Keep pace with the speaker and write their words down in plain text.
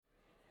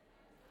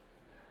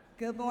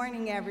Good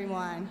morning,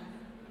 everyone.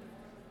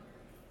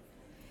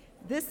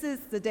 This is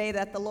the day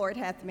that the Lord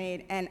hath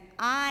made, and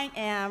I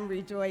am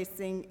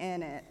rejoicing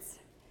in it.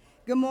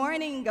 Good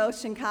morning,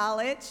 Goshen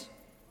College.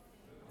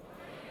 Good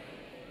morning.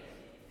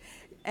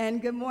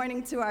 And good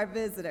morning to our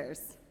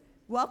visitors.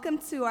 Welcome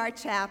to our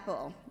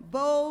chapel,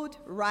 Bold,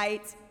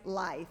 Right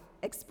Life,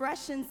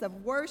 Expressions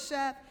of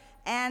Worship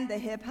and the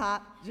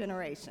Hip-Hop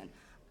Generation.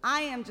 I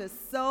am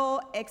just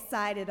so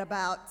excited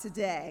about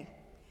today.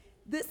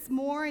 This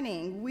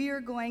morning, we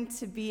are going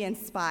to be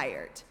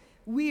inspired.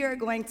 We are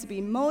going to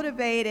be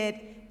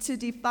motivated to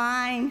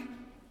define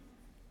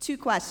two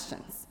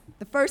questions.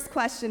 The first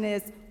question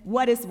is,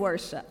 what is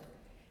worship?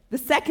 The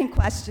second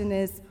question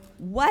is,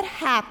 what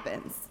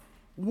happens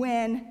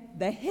when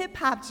the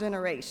hip-hop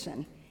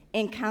generation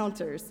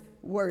encounters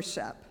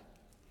worship?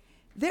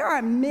 There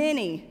are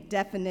many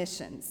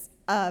definitions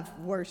of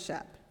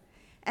worship,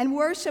 and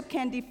worship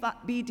can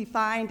be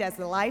defined as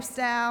a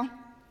lifestyle.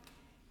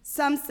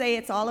 Some say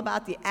it's all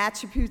about the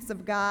attributes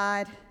of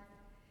God,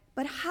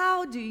 but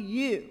how do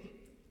you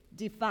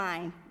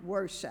define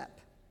worship?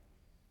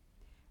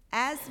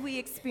 As we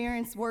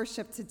experience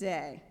worship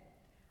today,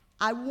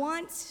 I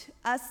want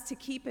us to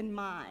keep in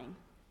mind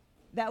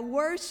that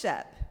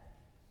worship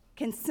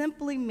can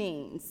simply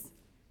mean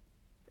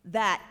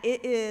that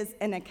it is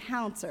an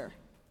encounter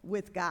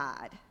with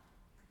God.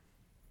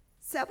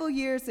 Several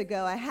years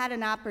ago, I had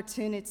an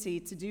opportunity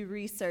to do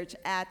research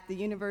at the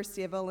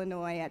University of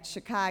Illinois at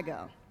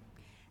Chicago.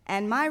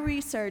 And my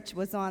research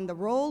was on the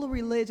role of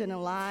religion in the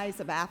lives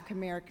of African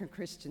American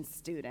Christian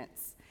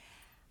students.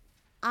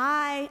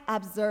 I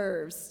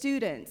observed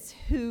students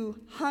who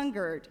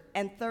hungered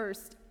and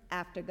thirsted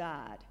after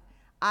God.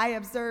 I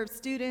observed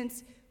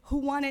students who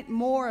wanted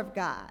more of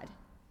God.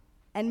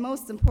 And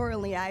most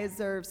importantly, I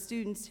observed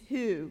students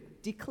who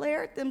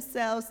declared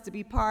themselves to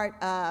be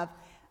part of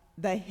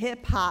the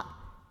hip-hop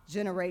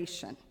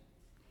generation.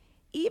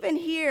 Even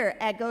here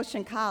at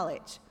Goshen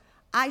College,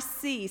 I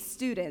see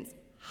students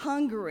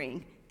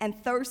hungering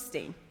and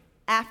thirsting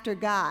after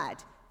God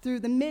through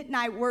the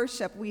midnight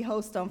worship we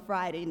host on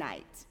Friday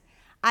night.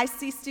 I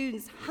see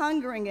students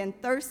hungering and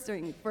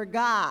thirsting for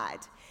God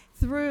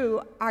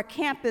through our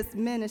campus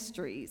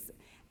ministries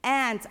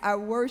and our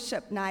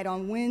worship night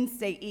on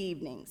Wednesday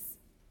evenings.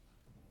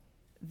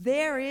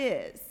 There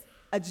is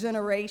a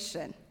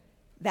generation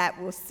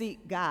that will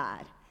seek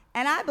God,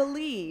 and I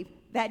believe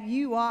that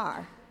you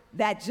are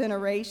that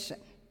generation.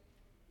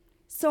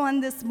 So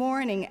on this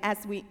morning,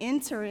 as we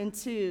enter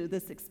into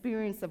this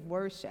experience of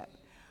worship,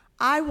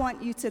 I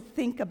want you to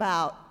think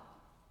about,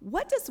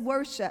 what does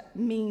worship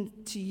mean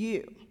to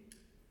you?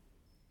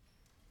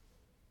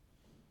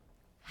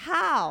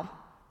 How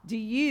do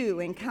you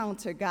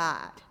encounter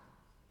God?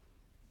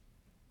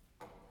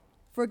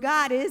 For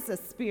God is a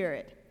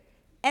spirit,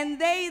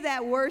 and they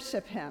that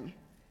worship him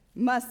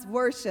must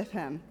worship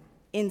him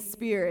in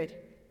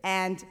spirit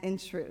and in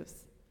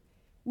truth.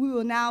 We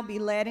will now be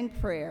led in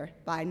prayer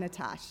by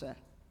Natasha.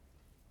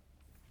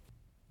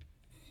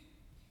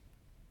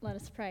 Let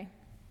us pray.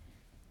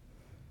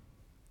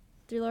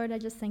 Dear Lord, I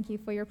just thank you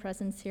for your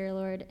presence here,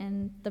 Lord,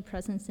 and the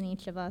presence in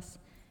each of us.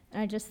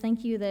 And I just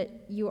thank you that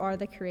you are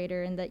the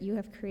creator and that you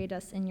have created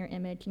us in your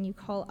image and you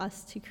call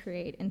us to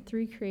create. And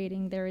through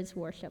creating, there is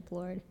worship,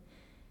 Lord.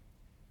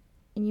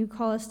 And you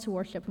call us to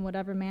worship in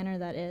whatever manner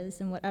that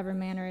is, in whatever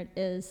manner it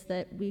is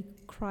that we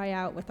cry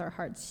out with our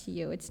hearts to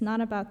you. It's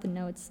not about the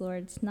notes,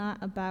 Lord. It's not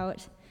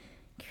about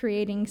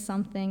creating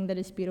something that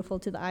is beautiful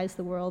to the eyes of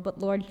the world, but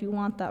Lord, you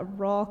want that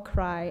raw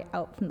cry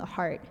out from the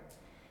heart.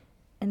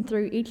 And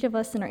through each of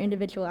us in our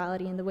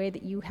individuality and the way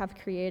that you have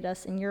created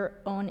us in your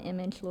own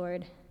image,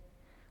 Lord,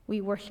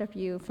 we worship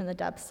you from the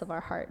depths of our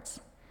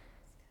hearts.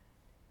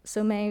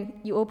 So may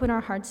you open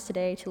our hearts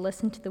today to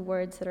listen to the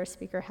words that our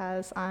speaker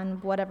has on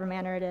whatever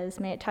manner it is.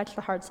 May it touch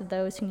the hearts of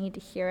those who need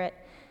to hear it.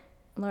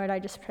 Lord, I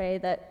just pray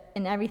that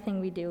in everything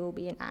we do will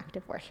be an act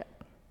of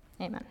worship.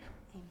 Amen.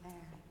 Amen.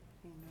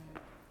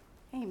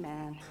 Amen.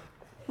 Amen.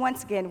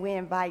 Once again, we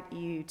invite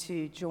you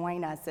to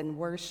join us in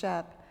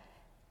worship.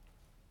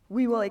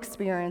 We will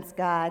experience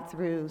God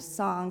through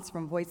songs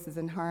from Voices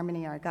in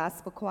Harmony, our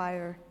gospel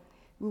choir.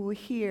 We will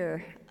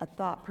hear a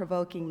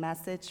thought-provoking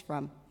message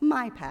from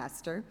my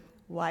pastor,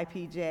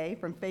 YPJ,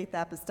 from Faith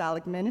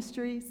Apostolic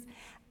Ministries,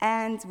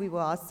 and we will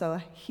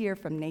also hear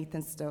from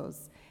Nathan Stowe.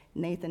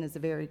 Nathan is a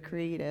very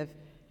creative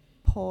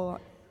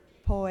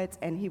poet,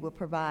 and he will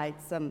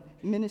provide some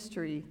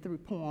ministry through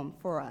poem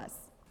for us.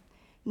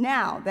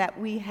 Now that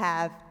we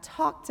have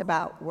talked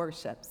about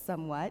worship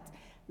somewhat,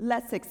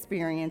 let's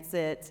experience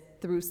it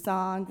through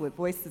song with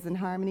Voices in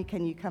Harmony.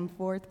 Can you come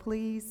forth,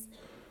 please?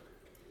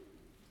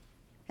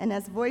 And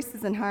as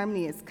Voices in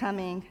Harmony is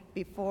coming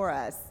before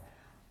us,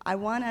 I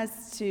want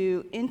us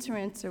to enter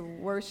into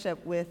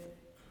worship with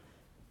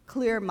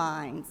clear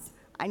minds.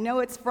 I know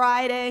it's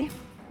Friday.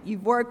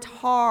 You've worked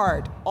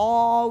hard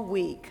all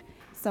week.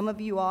 Some of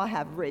you all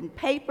have written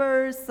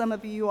papers. Some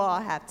of you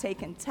all have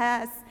taken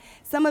tests.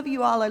 Some of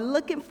you all are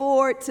looking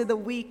forward to the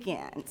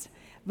weekend.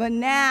 But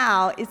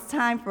now it's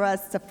time for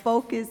us to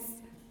focus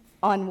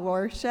on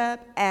worship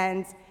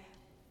and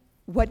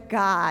what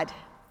God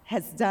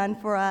has done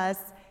for us,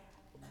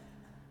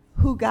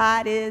 who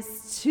God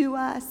is to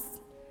us,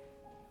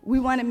 we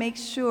want to make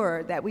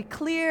sure that we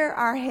clear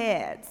our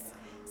heads.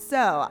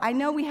 So I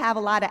know we have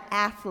a lot of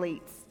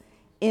athletes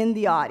in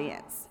the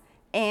audience,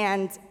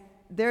 and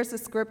there's a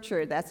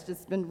scripture that's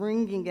just been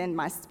ringing in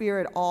my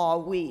spirit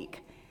all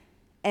week,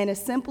 and it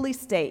simply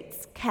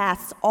states,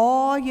 "Cast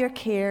all your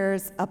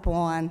cares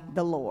upon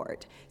the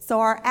Lord."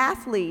 So our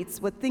athletes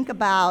would think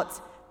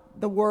about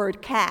the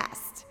word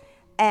cast,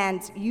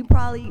 and you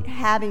probably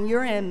have in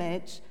your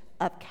image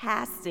of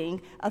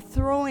casting, of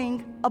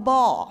throwing a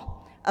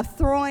ball, of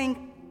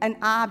throwing an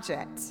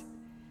object.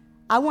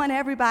 I want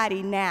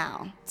everybody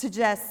now to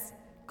just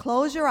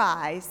close your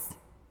eyes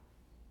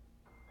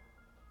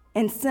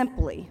and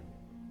simply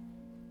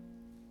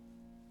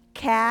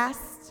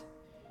cast,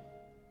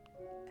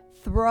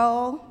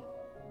 throw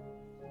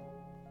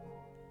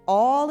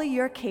all of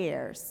your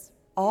cares,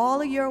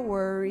 all of your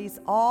worries,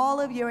 all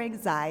of your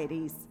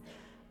anxieties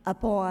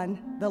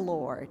upon the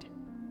Lord.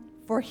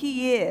 For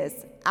He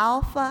is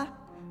Alpha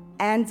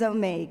and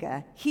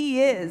Omega.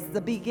 He is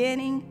the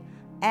beginning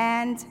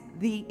and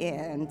the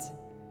end.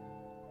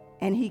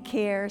 And He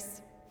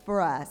cares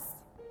for us.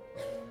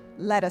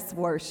 Let us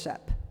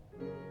worship.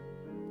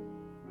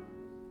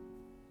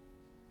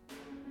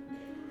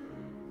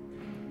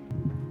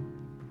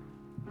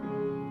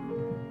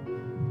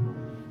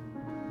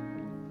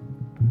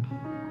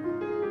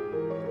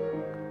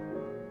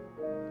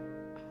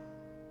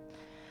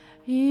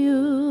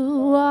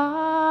 You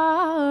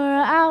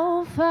are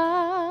Alpha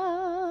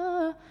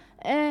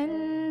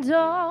and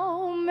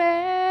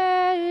Omega.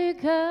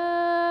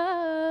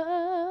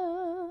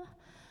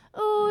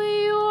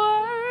 We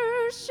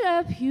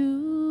worship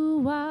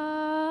you,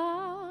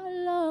 our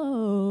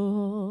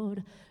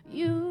Lord.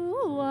 You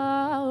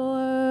are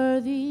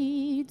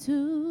worthy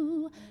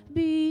to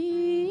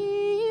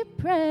be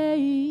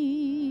praised.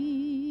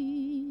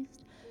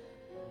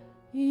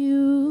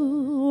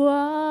 You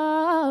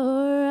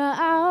are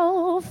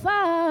Alpha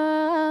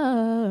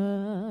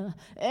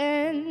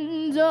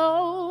and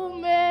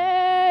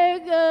Omega.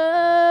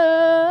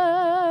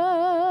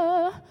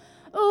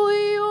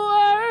 We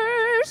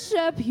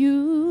worship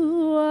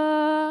you,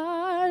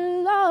 our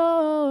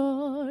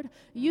Lord.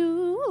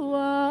 You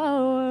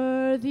are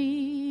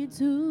worthy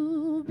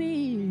to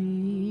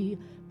be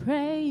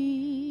praised.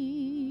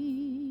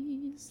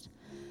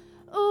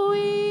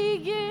 We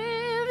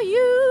give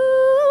you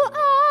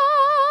all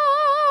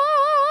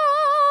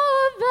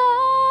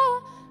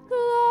the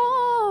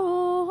glory.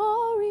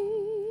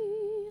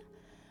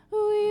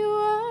 We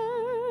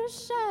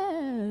worship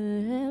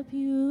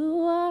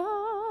you,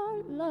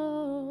 our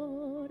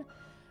Lord.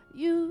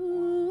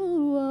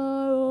 You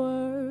are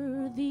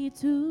worthy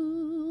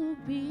to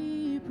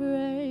be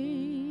praised.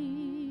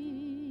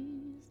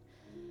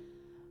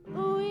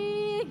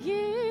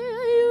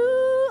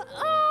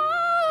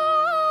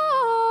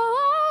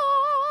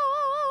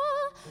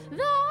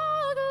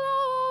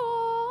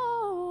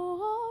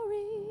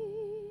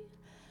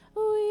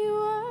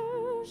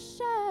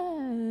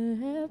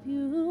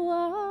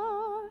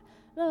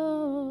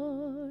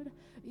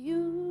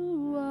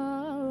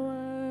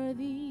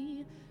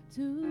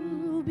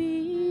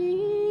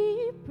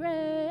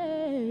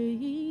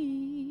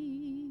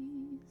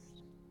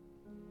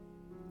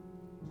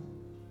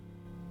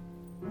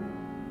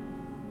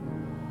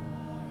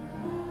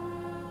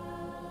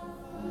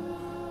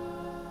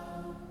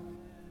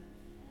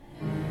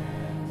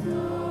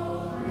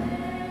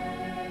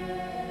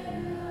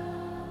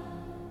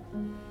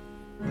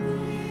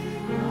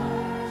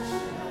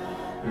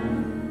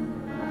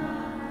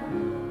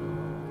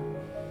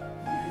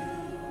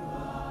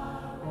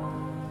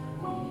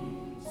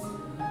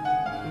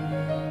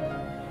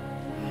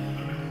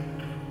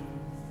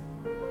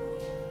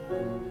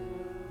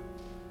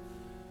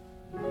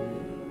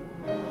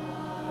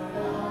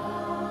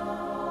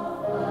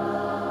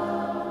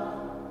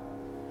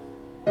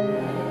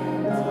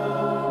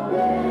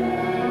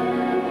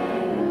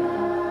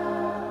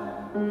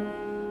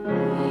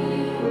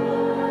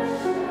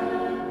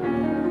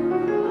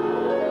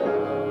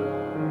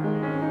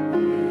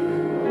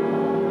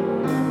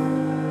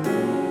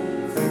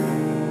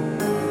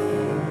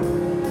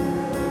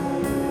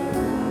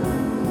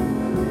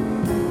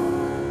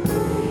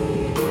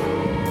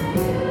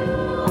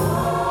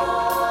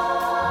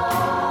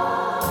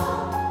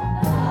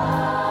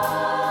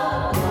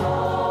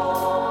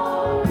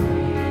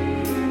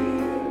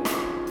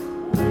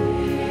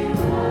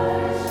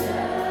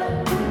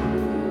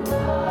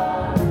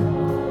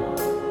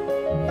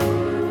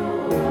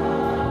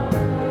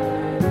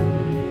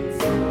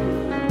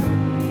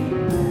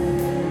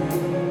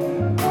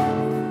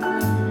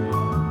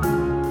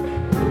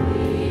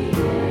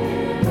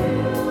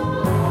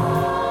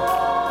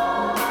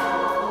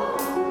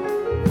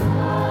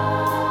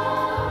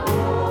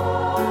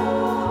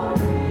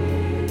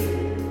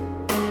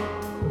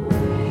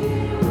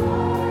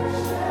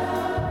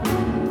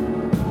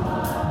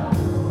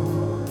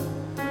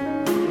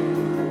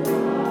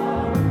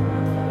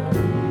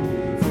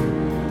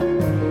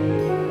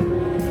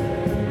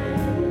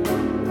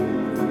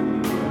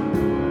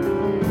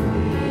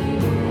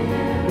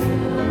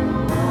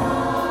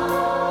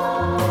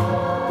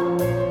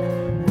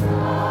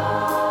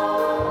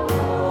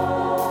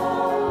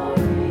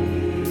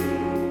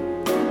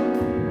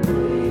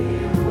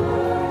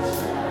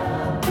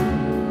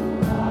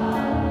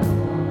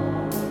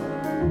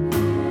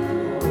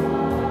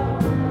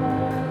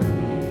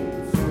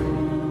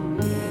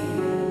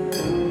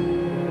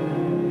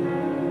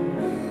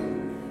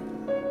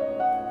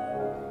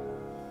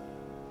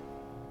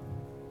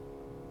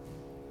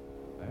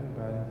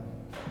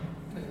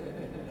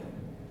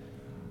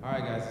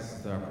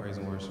 praise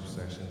and worship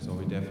section, so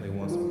we definitely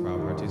want some crowd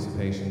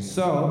participation.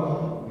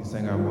 So we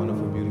sang our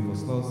wonderful, beautiful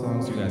slow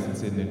songs. You guys can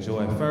sit and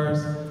enjoy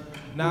first.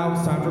 Now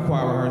it's time for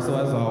choir rehearsal,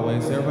 as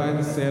always. So everybody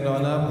can stand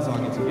on up. Let's all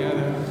get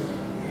together.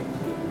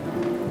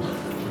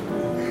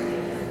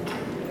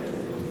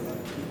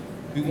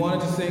 We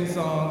wanted to sing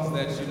songs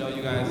that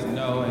you guys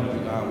know,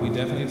 and we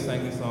definitely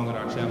sang this song at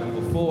our chapel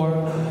before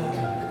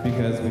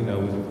because we know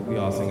we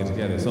all sing it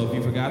together. So if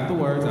you forgot the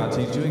words, I'll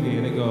teach you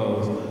again. It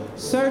goes,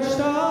 searched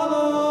all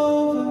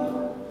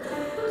over,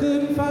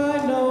 couldn't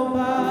find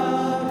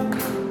nobody.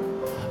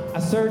 I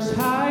searched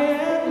high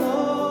and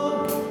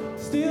low,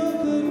 still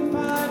couldn't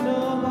find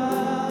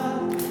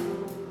nobody.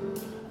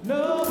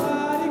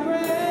 Nobody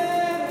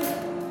great,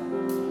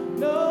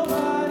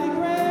 nobody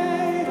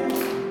great,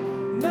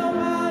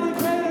 nobody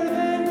greater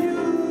than you.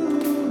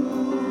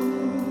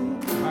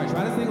 All right,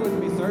 try to sing it with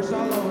me. Searched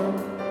all over.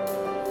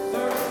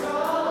 Searched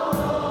all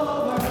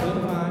over,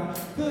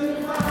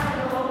 couldn't find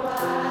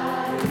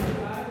nobody.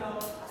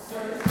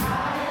 Searched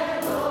high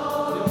and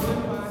low,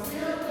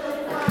 still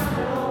couldn't find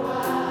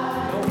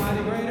nobody.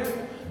 Nobody greater.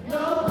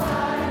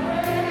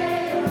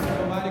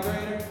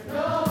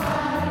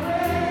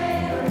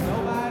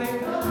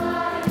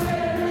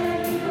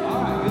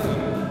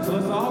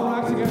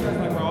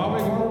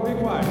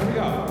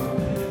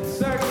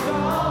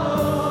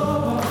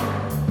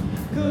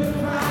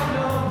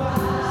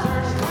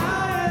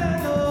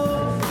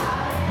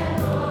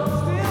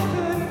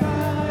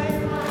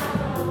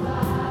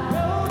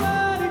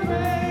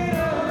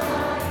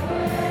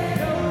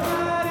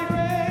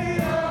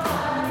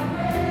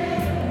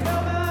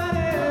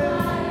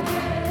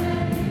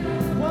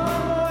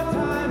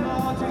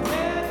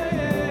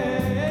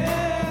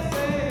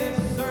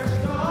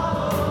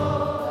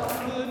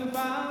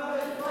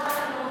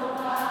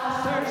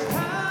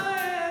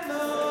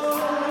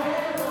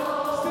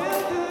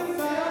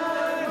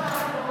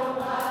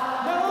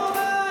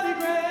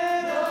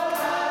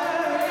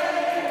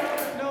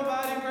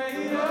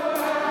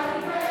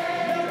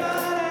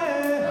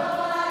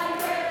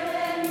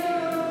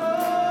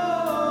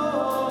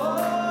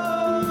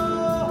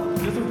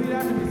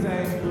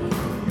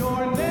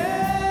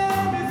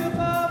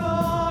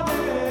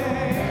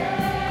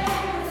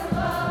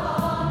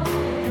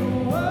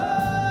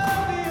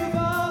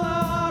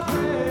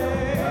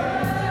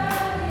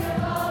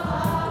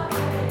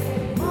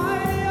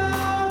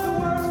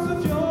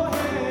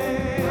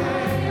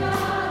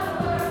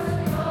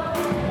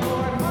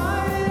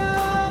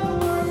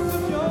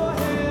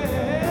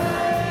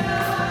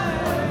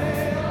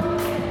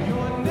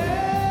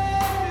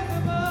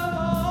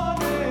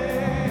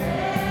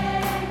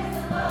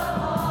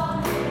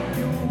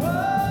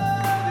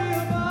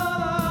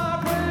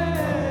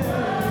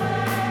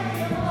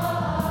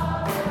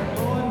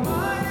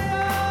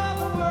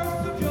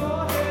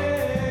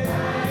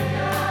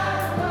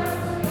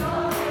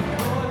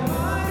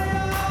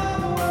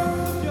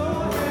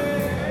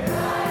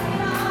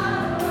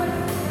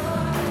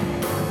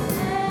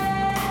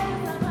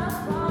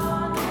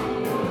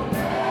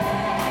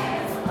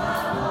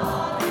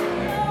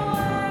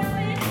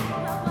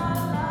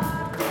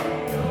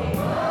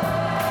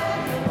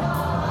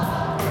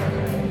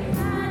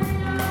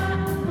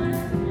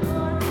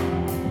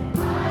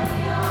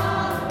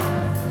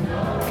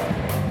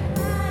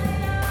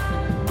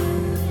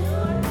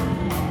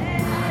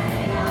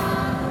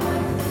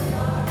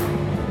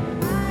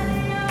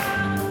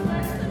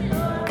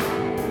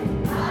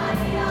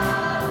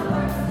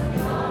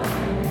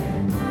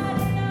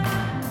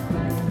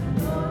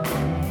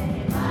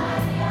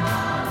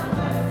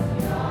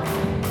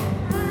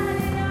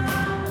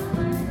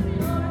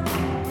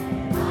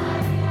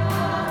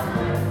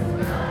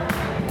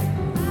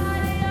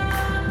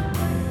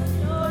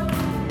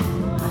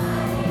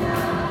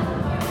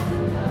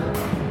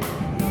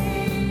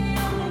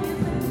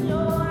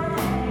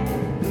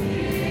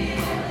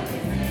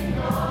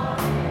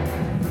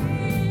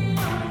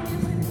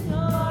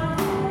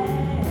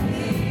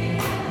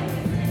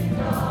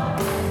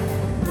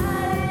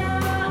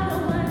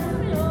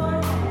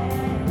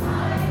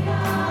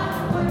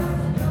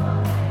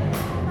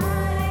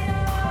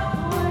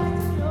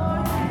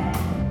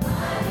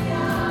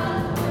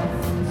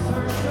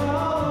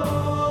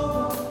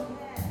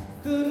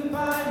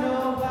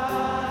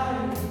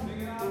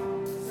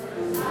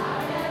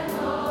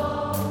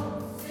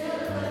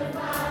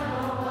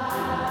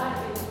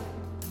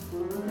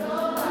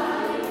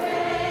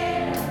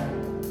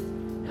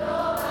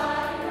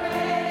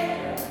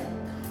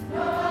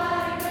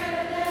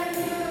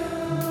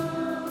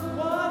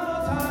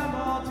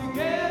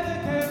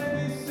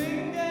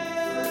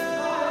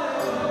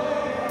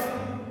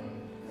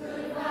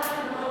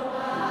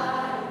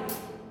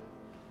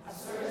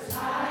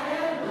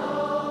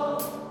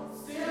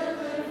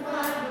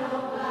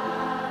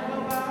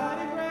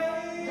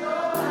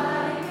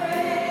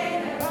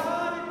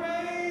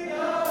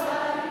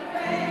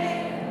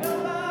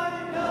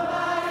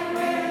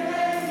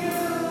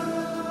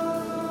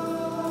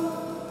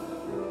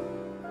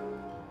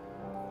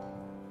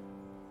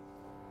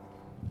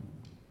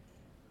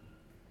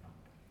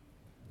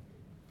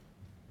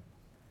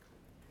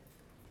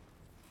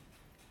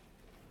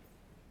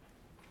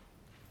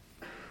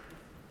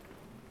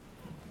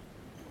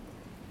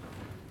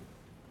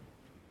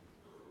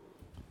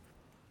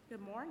 Good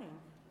morning.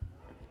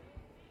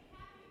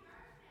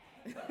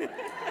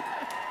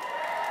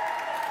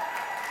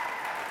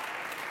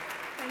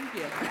 Thank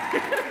you.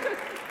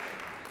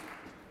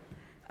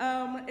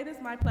 It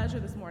is my pleasure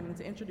this morning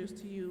to introduce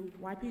to you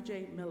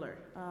YPJ Miller.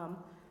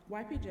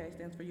 YPJ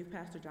stands for Youth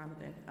Pastor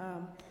Johnathan.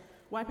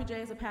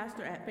 YPJ is a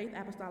pastor at Faith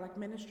Apostolic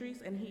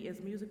Ministries, and he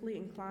is musically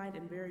inclined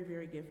and very,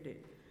 very gifted.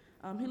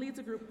 He leads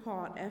a group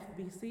called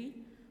FVC,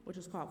 which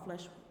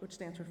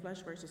stands for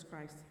Flesh versus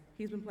Christ.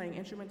 He's been playing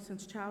instruments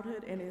since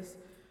childhood and is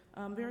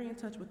very in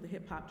touch with the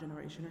hip-hop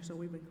generation, or so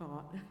we've been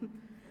called.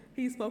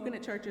 He's spoken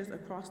at churches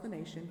across the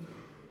nation.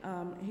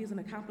 He's an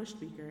accomplished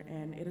speaker,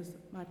 and it is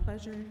my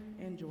pleasure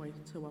and joy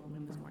to welcome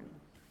him this morning.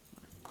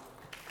 I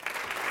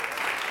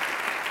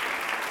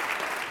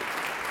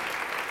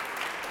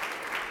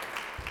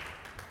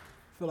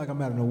feel like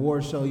I'm at an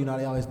award show. You know,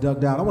 they always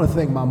dug down. I want to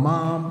thank my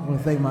mom. I want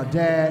to thank my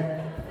dad.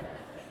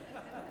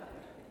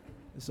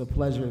 It's a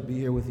pleasure to be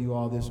here with you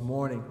all this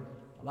morning.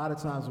 A lot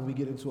of times when we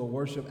get into a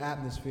worship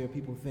atmosphere,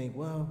 people think,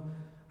 well,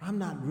 I'm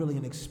not really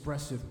an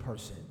expressive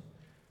person.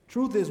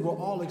 Truth is, we're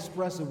all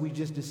expressive. We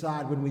just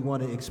decide when we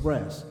want to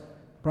express.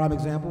 Prime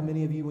example,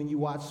 many of you, when you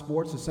watch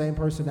sports, the same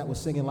person that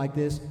was singing like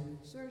this,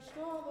 searched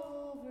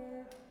all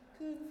over,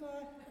 couldn't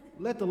find.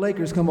 Let the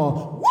Lakers come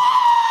on. Woo!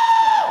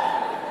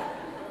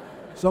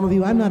 Some of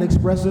you, I'm not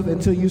expressive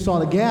until you saw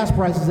the gas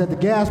prices at the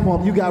gas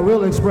pump. You got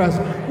real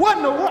expressive. What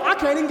in the world? I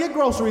can't even get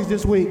groceries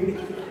this week.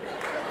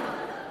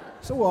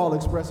 So we're all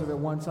expressive at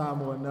one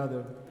time or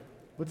another.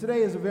 But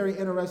today is a very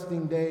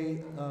interesting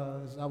day,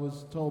 as I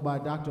was told by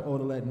Dr.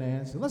 Odalette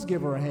Nance. And let's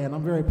give her a hand.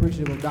 I'm very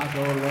appreciative of Dr.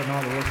 Odalette and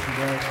all the work she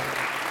does.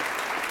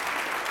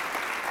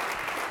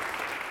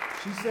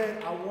 She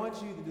said, I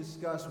want you to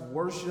discuss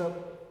worship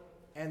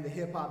and the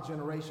hip-hop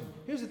generation.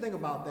 Here's the thing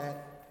about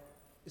that.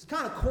 It's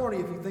kind of corny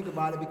if you think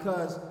about it,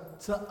 because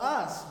to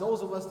us,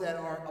 those of us that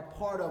are a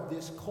part of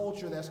this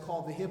culture that's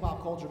called the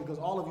hip-hop culture, because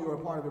all of you are a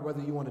part of it,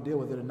 whether you want to deal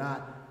with it or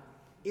not,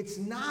 it's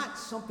not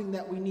something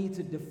that we need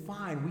to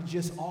define. We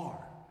just are.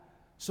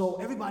 So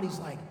everybody's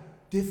like,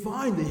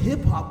 define the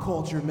hip-hop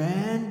culture,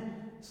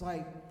 man. It's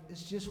like,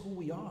 it's just who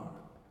we are.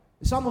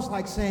 It's almost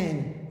like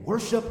saying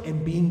worship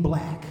and being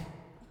black,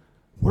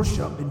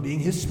 worship and being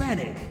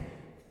Hispanic.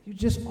 You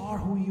just are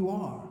who you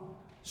are.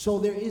 So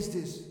there is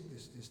this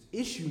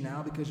issue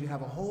now, because you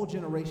have a whole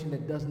generation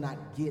that does not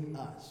get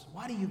us.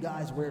 Why do you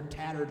guys wear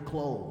tattered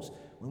clothes?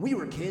 When we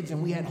were kids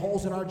and we had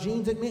holes in our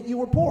jeans, it meant you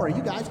were poor.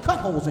 You guys cut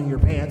holes in your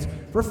pants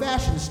for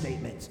fashion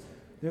statements.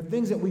 There are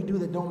things that we do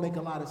that don't make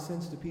a lot of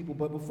sense to people,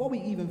 but before we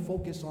even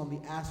focus on the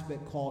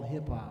aspect called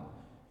hip-hop,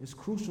 it's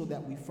crucial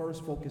that we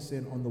first focus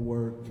in on the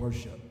word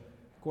worship.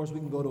 Of course, we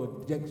can go to a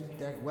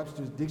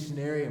Webster's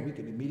dictionary and we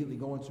can immediately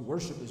go into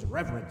worship is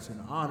reverence and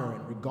honor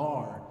and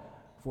regard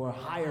for a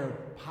higher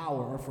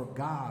power or for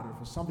God or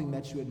for something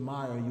that you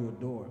admire or you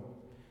adore.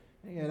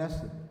 And yeah, that's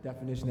the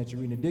definition that you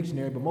read in the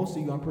dictionary, but most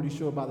of you, I'm pretty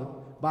sure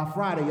by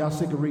Friday, y'all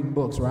sick of reading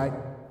books, right?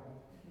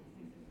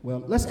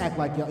 Well, let's act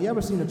like y'all. You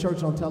ever seen a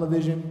church on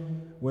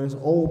television where it's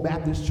an old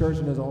Baptist church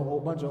and there's a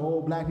whole bunch of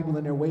old black people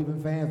in there waving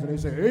fans and they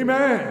say,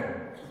 amen?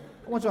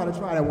 I want y'all to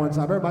try that one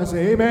time. Everybody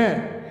say, amen.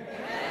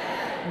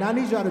 Amen. Now I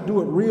need y'all to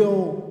do it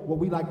real, what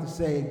we like to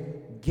say,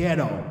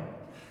 ghetto.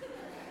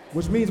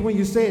 Which means when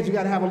you say it, you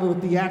got to have a little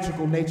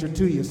theatrical nature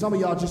to you. Some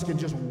of y'all just can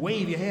just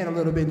wave your hand a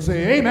little bit and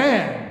say,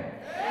 amen.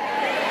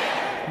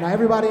 Amen. Now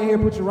everybody in here,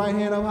 put your right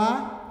hand up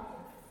high.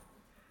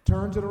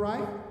 Turn to the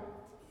right.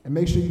 And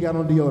make sure you got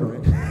on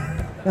deodorant.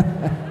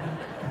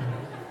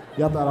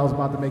 Y'all thought I was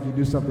about to make you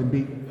do something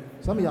deep.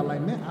 Some of y'all like,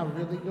 man, I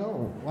really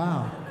don't.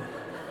 Wow.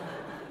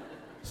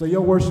 So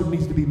your worship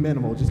needs to be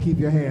minimal. Just keep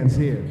your hands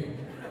here.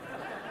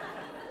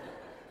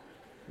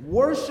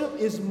 Worship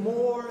is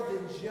more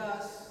than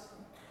just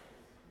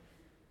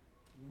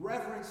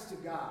reverence to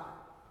God.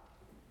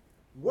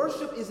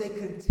 Worship is a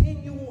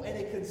continual and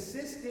a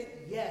consistent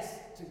yes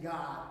to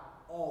God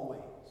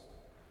always.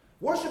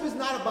 Worship is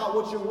not about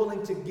what you're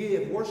willing to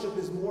give. Worship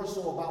is more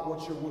so about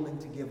what you're willing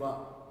to give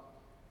up.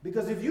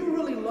 Because if you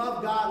really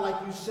love God like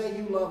you say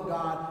you love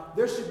God,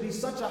 there should be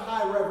such a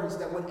high reverence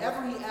that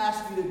whatever he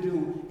asks you to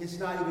do, it's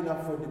not even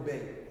up for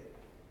debate.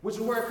 Which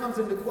is where it comes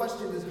into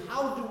question is,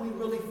 how do we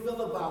really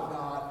feel about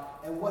God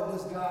and what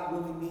does God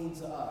really mean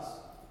to us?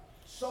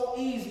 So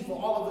easy for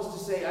all of us to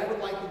say, I would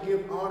like to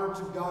give honor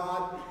to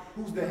God,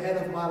 who's the head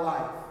of my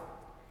life.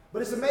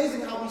 But it's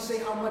amazing how we say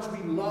how much we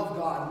love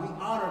God, we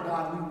honor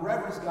God, we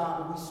reverence God,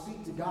 but we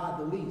speak to God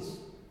the least.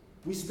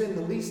 We spend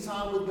the least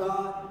time with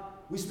God.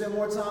 We spend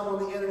more time on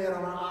the internet,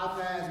 on our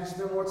iPads. We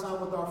spend more time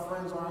with our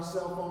friends on our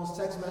cell phones,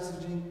 text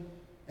messaging.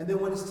 And then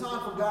when it's time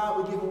for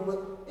God, we give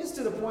him it's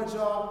to the point,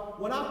 y'all,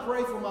 when I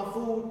pray for my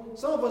food,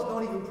 some of us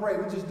don't even pray.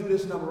 We just do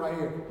this number right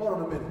here. Hold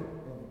on a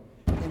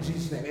minute. In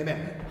Jesus' name,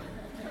 amen.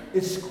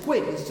 It's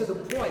quick, it's to the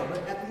point. But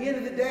at the end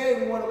of the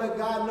day, we want to let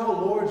God know,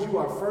 Lord, you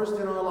are first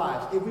in our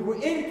lives. If we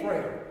were in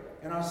prayer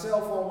and our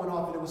cell phone went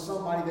off and it was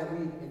somebody that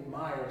we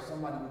admire,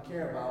 somebody we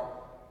care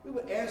about, we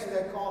would answer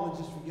that call and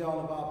just forget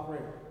all about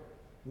prayer.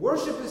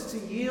 Worship is to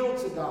yield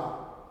to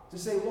God, to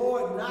say,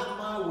 Lord, not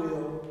my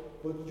will,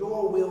 but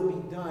your will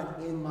be done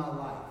in my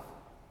life.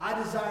 I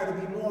desire to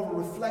be more of a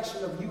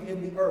reflection of you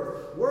in the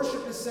earth.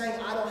 Worship is saying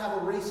I don't have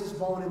a racist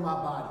bone in my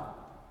body.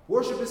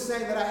 Worship is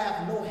saying that I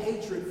have no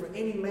hatred for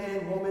any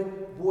man,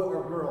 woman, boy,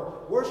 or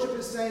girl. Worship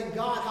is saying,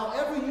 God,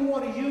 however you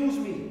want to use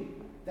me,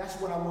 that's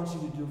what I want you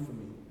to do for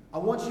me. I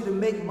want you to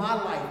make my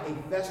life a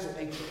vessel,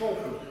 a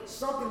trophy,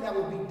 something that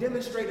will be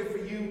demonstrated for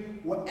you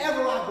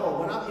wherever I go.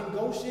 When I'm in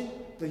Goshen,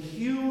 the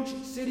huge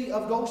city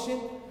of Goshen,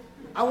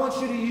 I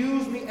want you to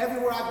use me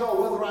everywhere I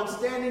go, whether I'm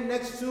standing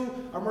next to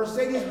a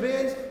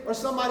Mercedes-Benz or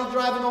somebody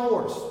driving a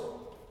horse.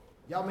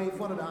 Y'all made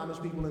fun of the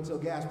Amish people until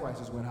gas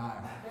prices went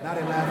higher. Now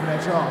they're laughing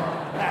at y'all.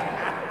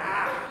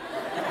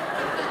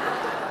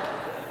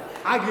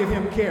 I give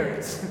him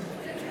carrots.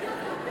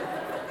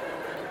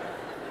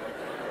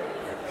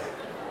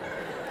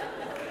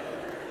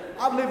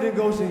 I've lived in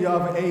Goshen, y'all,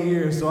 for 8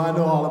 years, so I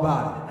know all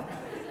about it.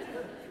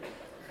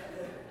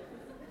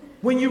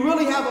 When you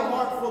really have a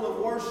heart full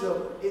of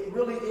worship, it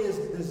really is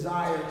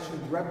desire to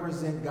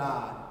represent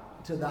God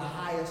to the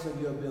highest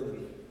of your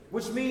ability.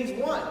 Which means,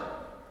 one,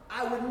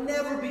 I would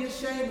never be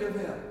ashamed of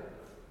him,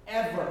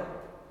 ever.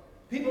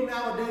 People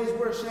nowadays,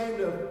 we're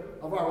ashamed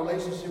of our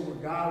relationship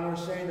with God. We're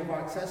ashamed of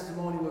our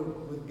testimony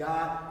with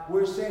God.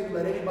 We're ashamed to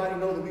let anybody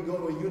know that we go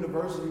to a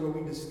university where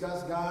we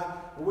discuss God.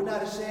 But we're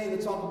not ashamed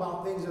to talk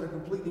about things that are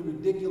completely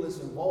ridiculous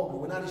and vulgar.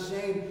 We're not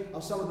ashamed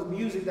of some of the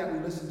music that we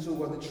listen to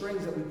or the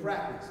trends that we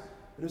practice.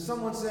 But if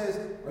someone says,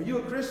 are you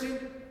a Christian?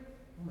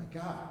 Oh my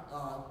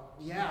God,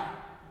 yeah.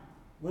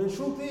 When the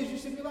truth is, you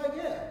should be like,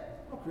 yeah,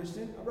 I'm a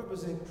Christian. I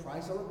represent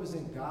Christ. I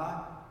represent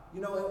God. You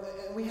know,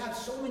 and we have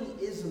so many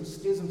isms,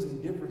 schisms,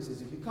 and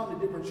differences. If you come to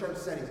different church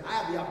settings, I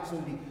have the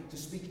opportunity to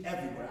speak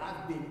everywhere.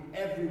 I've been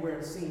everywhere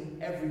and seen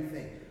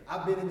everything.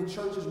 I've been in the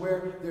churches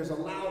where there's a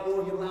loud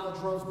organ, loud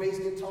drums, bass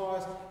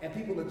guitars, and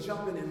people are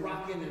jumping and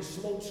rocking, and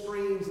smoke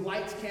screens,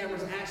 lights,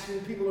 cameras, action,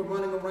 people are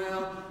running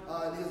around,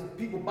 there's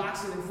people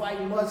boxing and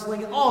fighting,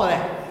 mudslinging, all of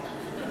that.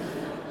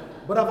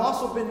 But I've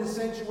also been to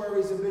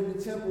sanctuaries and been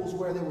to temples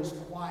where there was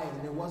quiet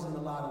and there wasn't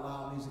a lot of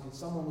loud music, and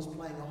someone was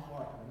playing a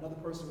harp and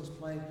another person was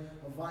playing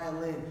a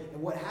violin.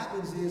 And what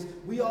happens is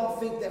we all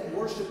think that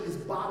worship is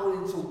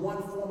bottled into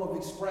one form of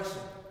expression.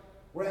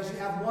 Whereas you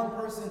have one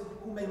person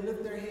who may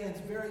lift their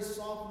hands very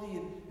softly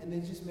and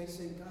they just may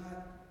say,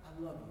 God, I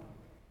love you.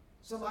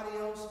 Somebody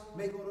else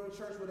may go to a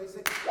church where they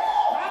say,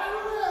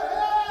 hallelujah,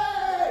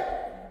 hey!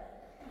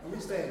 And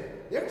we say,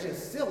 they're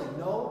just silly.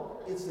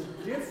 No, it's a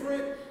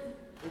different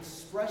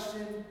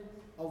expression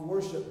of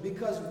worship,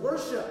 because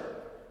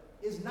worship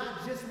is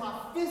not just my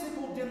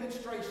physical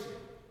demonstration.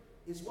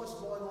 It's what's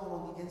going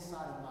on the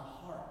inside of my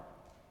heart.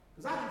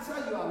 Because I can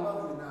tell you I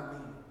love you and not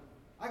mean it.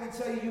 I can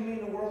tell you you mean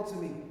the world to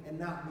me and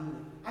not mean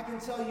it. I can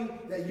tell you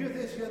that you're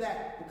this, you're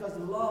that, because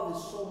love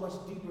is so much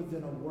deeper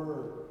than a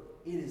word.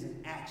 It is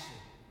an action.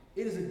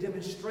 It is a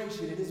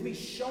demonstration. It is me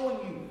showing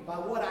you by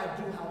what I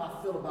do how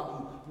I feel about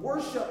you.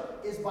 Worship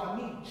is by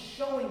me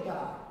showing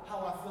God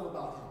how I feel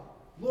about him.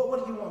 Lord,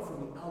 what do you want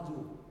from me? I'll do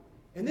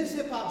it. In this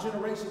hip-hop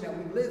generation that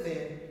we live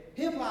in,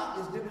 hip-hop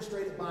is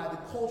demonstrated by the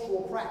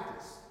cultural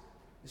practice.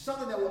 It's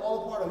something that we're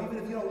all a part of. Even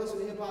if you don't listen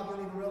to hip-hop, you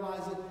don't even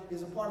realize it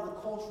is a part of the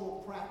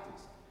cultural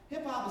practice.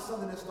 Hip-hop is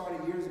something that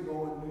started years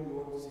ago in New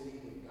York City.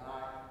 A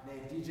guy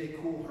named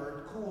DJ Kool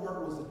Herc. Kool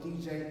Herc was a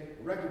DJ,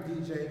 a record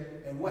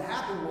DJ, and what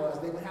happened was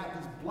they would have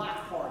these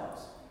block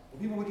parties.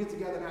 When people would get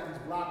together and have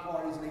these block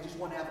parties, and they just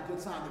wanted to have a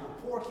good time. They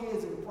were poor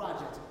kids in the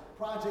projects.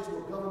 Projects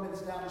were government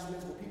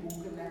establishments where people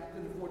who couldn't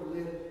afford to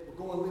live would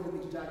go and live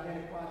in these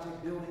gigantic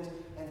project buildings.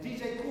 And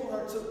DJ Kool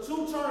Herc took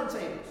two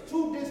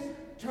disc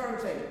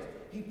turntables.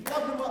 He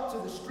plugged them up to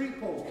the street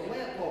post, the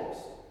lamp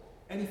post,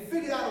 and he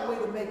figured out a way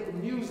to make the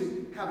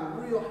music have a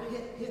real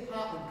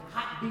hip-hop and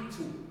hot beat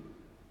to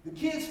it. The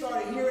kids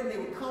started hearing, they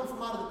would come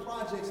from out of the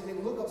projects and they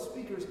would look up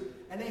speakers,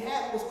 and they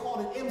had what was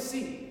called an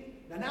MC.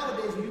 Now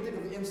nowadays when you think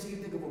of an MC, you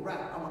think of a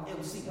rapper. I'm an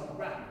MC, I'm a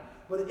rapper.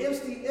 But an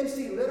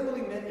MC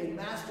literally meant a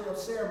master of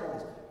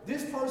ceremonies.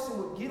 This person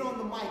would get on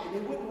the mic and they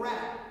wouldn't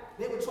rap.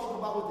 They would talk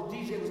about what the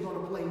DJ was going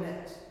to play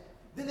next.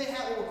 Then they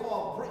had what were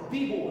called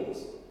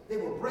B-boys. They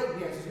were break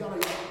dancers. Y'all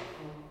know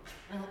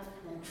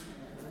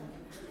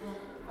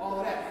all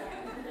of that.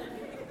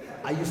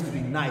 I used to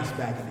be nice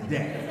back in the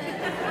day.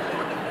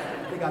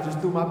 I think I just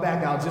threw my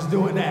back out just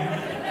doing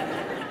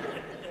that.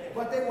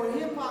 But they were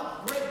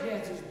hip-hop break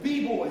dancers,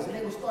 B-boys, and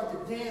they would start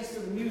to dance to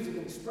the music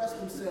and express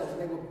themselves,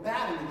 and they would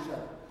battle each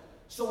other.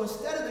 So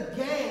instead of the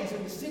gangs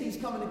in the cities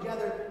coming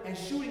together and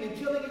shooting and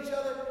killing each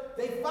other,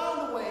 they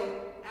found a way,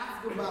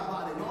 Africa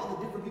Bambaataa and all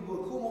the different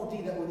people at Kumo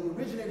D that were the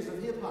originators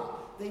of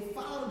hip-hop, they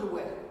found a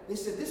way. They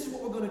said, this is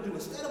what we're going to do.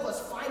 Instead of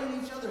us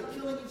fighting each other and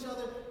killing each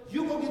other,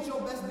 you go get your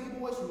best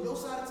B-boys from your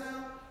side of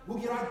town, we'll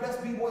get our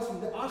best B-boys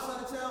from our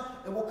side of town,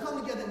 and we'll come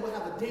together and we'll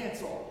have a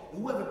dance-off.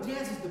 And whoever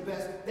dances the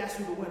best, that's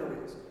who the winner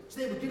is.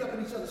 So they would get up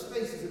in each other's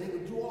faces and they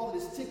would do all of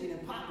this ticking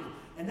and popping,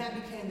 and that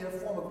became their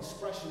form of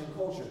expression and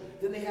culture.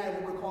 Then they had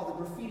what were called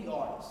the graffiti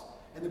artists.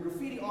 And the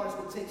graffiti artists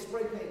would take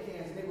spray paint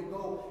cans and they would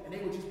go and they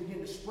would just begin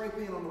to spray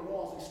paint on the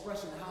walls,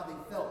 expressing how they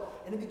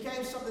felt. And it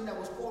became something that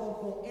was quote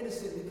unquote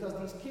innocent because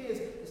these kids,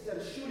 instead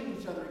of shooting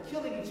each other and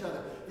killing each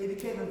other, they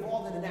became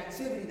involved in an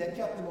activity that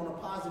kept them on a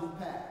positive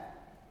path.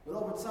 But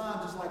over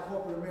time, just like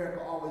corporate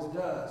America always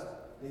does,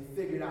 they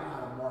figured out how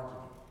to market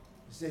it.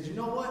 They said, you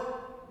know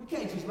what? We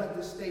can't just let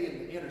this stay in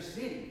the inner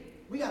city.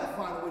 We got to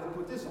find a way to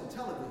put this on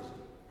television.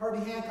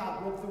 Herbie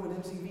Hancock broke through in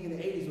MTV in the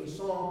 80s with a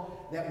song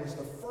that was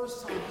the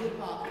first time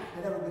hip-hop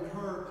had ever been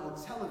heard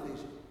on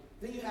television.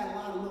 Then you had a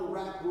lot of little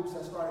rap groups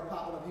that started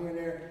popping up here and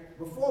there.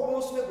 Before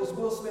Will Smith was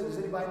Will Smith, does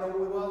anybody know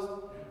who he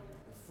was?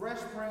 The Fresh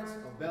Prince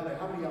of Bel-Air.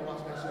 How many of y'all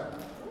watched that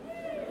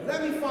show?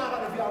 Let me find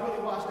out if y'all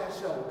really watched that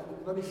show.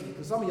 Let me see,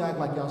 because some of y'all act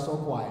like y'all so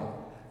quiet.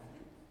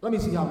 Let me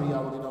see how many of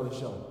y'all really know the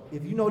show.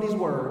 If you know these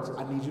words,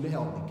 I need you to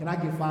help me. Can I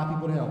get 5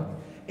 people to help me?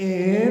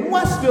 In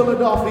West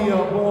Philadelphia,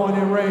 born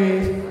and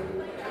raised.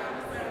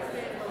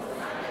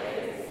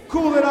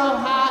 Cool it up,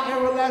 high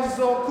and relax,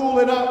 so cool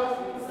it up.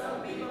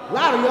 A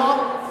lot of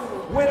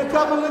y'all with a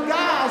couple of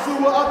guys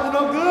who were up to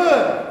no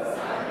good.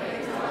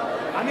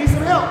 I need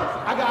some help.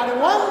 I got in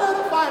one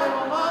little fight and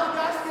my mom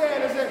got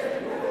scared and said,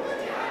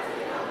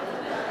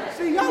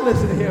 see, y'all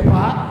listen to hip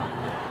hop.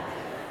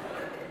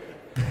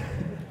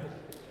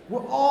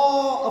 We're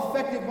all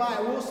affected by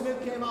it. Will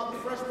Smith came out, the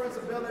Fresh Prince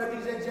of Bel-Air,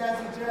 DJ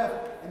Jazzy Jeff,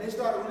 and they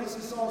started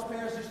releasing songs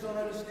parents just don't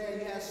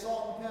understand. You had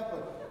Salt and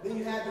Pepper. Then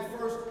you had the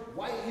first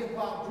white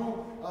hip-hop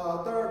group,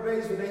 Third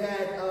Base, where they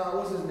had,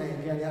 what's his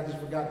name, Kenny? I just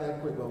forgot that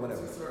quick, but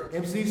whatever.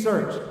 MC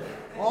Search.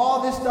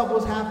 All this stuff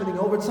was happening.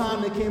 Over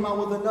time, they came out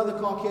with another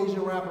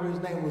Caucasian rapper. His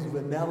name was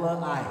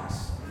Vanilla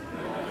Ice.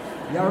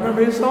 Y'all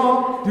remember his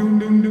song? Doom,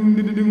 doom, doom,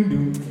 doom, doom,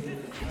 doom.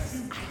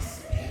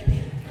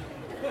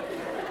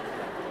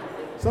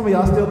 Some of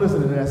y'all still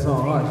listening to that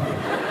song, aren't you?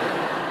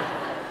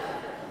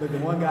 Look, the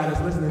one guy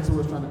that's listening to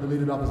us trying to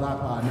delete it off his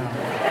iPod now.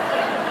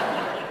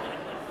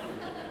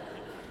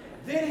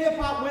 Then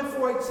hip-hop went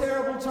for a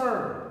terrible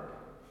turn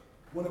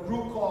when a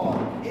group called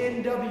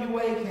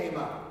NWA came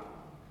out.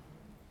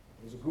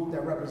 It was a group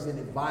that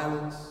represented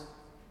violence,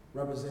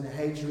 represented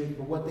hatred,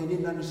 but what they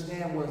didn't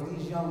understand was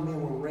these young men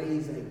were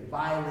raised in a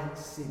violent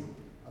city,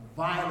 a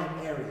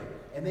violent area,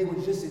 and they were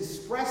just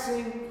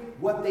expressing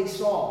what they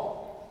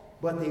saw,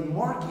 but they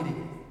marketed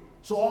it.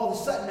 So all of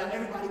a sudden now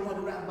everybody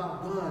wanted to rap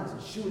about guns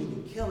and shooting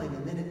and killing,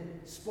 and then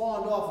it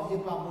spawned off and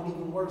hip-hop went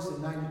even worse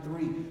in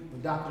 '93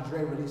 when Dr.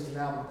 Dre released an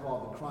album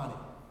called The Chronic.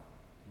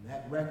 And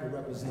that record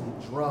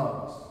represented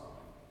drugs,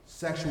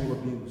 sexual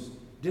abuse,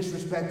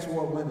 disrespect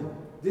toward women,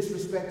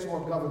 disrespect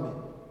toward government.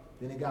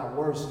 Then it got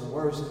worse and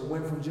worse, and it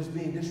went from just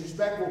being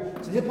disrespectful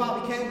to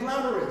hip-hop became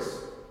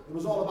glamorous. It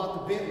was all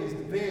about the Bentleys,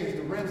 the Benz,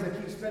 the rims that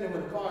keep spinning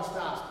when the car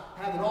stops,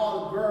 having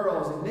all the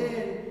girls, and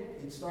then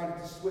it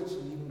started to switch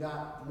and even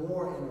got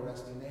more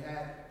interesting. They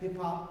had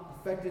hip-hop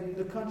affected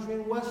the country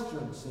and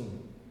western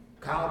scene.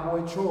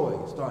 Cowboy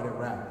Troy started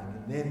rapping,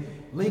 and then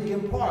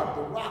Linkin Park,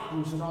 the rock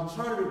groups and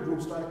alternative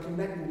groups started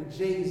connecting with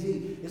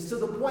Jay-Z. It's to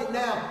the point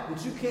now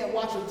that you can't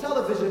watch a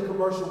television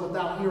commercial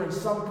without hearing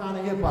some kind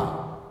of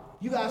hip-hop.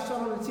 You guys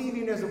turn on the TV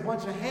and there's a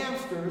bunch of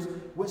hamsters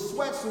with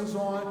sweatsuits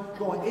on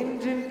going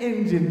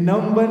engine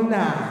number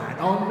 9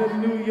 on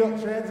the New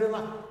York Transit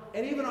line.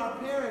 And even our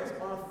parents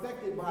are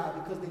affected by it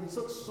because they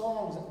took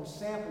songs that were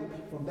sampled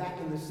from back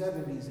in the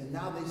 70s, and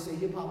now they say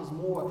hip-hop is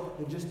more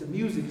than just the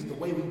music. It's the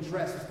way we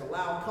dress, it's the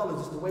loud colors,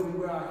 it's the way we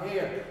wear our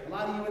hair. A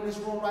lot of you in this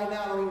room right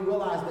now don't even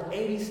realize the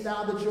 80s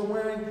style that you're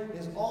wearing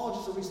is all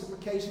just a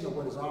reciprocation of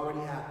what has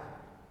already happened.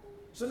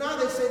 So now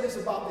they say this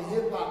about the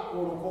hip-hop,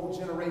 quote-unquote,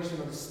 generation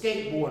of the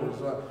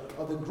skateboarders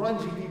or the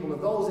grungy people or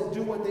those that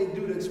do what they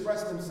do to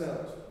express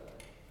themselves.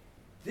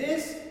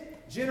 This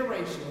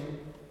generation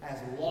has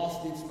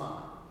lost its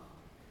mind.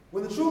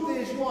 Well, the truth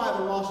is, you all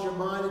haven't lost your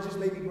mind. It just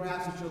maybe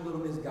perhaps that you're a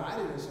little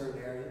misguided in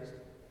certain areas.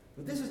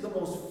 But this is the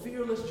most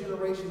fearless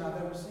generation I've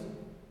ever seen.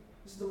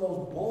 This is the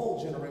most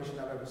bold generation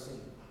I've ever seen.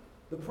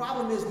 The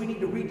problem is we need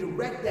to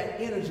redirect that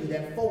energy,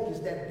 that focus,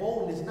 that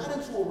boldness, not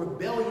into a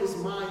rebellious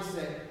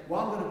mindset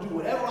where I'm going to do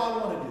whatever I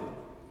want to do,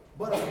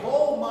 but a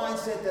bold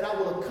mindset that I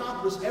will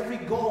accomplish every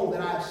goal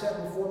that I have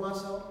set before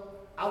myself.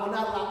 I will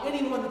not allow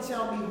anyone to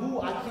tell me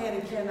who I can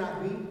and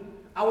cannot be.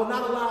 I will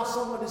not allow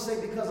someone to say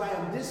because I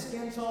am this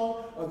skin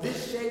tone or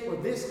this shape or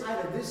this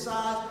height or this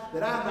size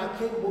that I am not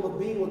capable of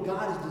being what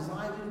God has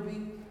designed me to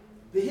be.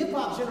 The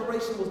hip-hop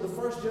generation was the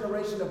first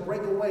generation to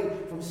break away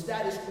from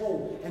status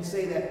quo and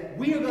say that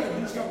we are going to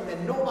do something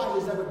that nobody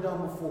has ever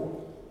done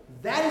before.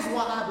 That is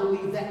why I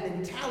believe that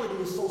mentality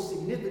is so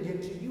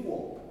significant to you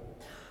all.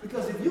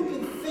 Because if you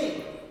can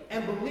think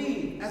and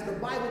believe, as the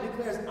Bible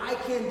declares, I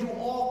can do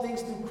all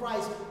things through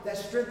Christ that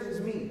strengthens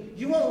me.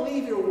 You won't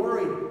leave here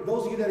worried.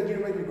 Those of you that are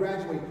getting ready to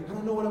graduate, I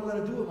don't know what I'm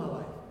going to do with my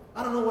life.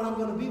 I don't know what I'm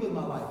going to be with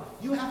my life.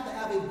 You have to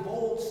have a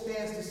bold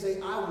stance to say,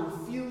 I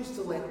refuse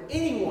to let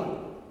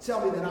anyone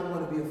tell me that I'm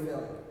going to be a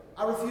failure.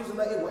 I refuse to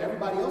let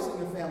everybody else in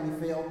your family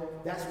fail.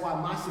 That's why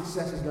my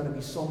success is going to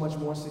be so much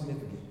more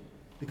significant.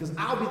 Because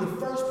I'll be the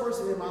first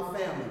person in my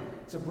family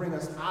to bring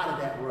us out of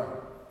that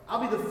rut. I'll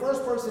be the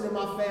first person in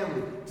my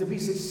family to be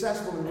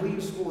successful and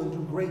leave school and do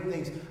great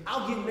things.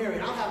 I'll get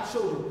married. I'll have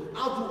children.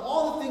 I'll do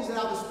all the things that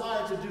I've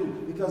aspired to do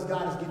because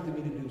God has gifted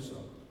me to do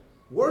so.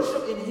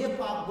 Worship and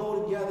hip-hop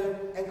go together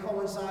and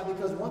coincide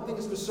because one thing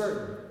is for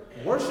certain.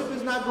 Worship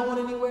is not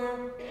going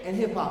anywhere and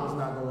hip-hop is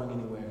not going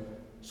anywhere.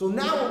 So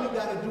now what we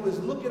got to do is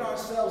look at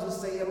ourselves and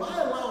say, am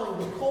I allowing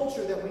the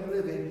culture that we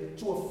live in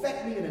to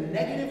affect me in a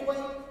negative way?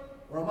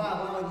 Or am I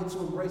allowing it to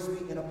embrace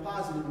me in a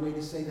positive way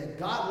to say that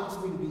God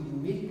wants me to be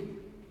unique,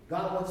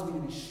 God wants me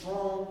to be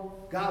strong,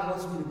 God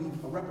wants me to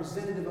be a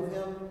representative of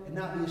him and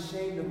not be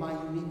ashamed of my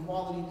unique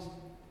qualities,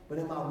 but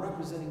am I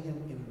representing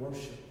him in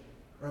worship?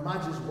 Or am I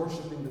just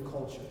worshiping the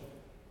culture?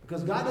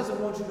 Because God doesn't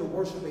want you to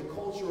worship a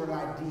culture or an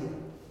idea.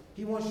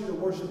 He wants you to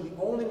worship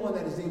the only one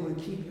that is able to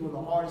keep you in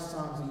the hardest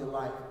times of your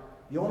life,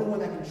 the only one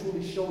that can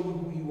truly show you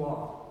who you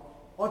are.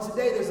 On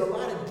today, there's a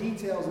lot of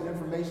details and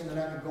information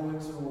that I could go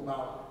into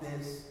about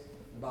this,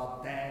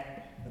 about that,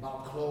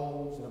 about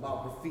clothes, and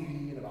about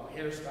graffiti, and about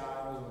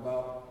hairstyles, and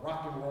about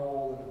rock and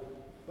roll.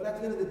 But at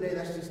the end of the day,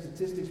 that's just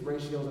statistics,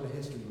 ratios, and a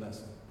history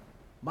lesson.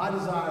 My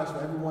desire is for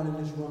everyone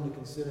in this room to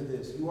consider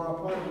this. You are a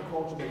part of the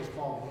culture that is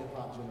called the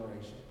hip-hop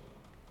generation.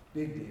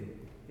 Big deal.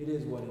 It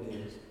is what it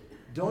is.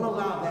 Don't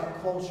allow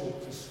that culture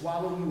to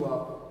swallow you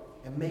up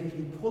and make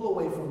you pull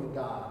away from the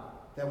God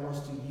that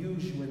wants to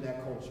use you in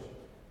that culture.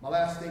 My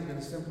last statement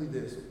is simply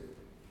this.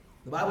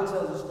 The Bible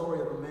tells the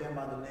story of a man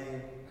by the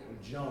name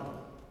of Jonah.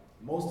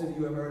 Most of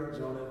you have heard of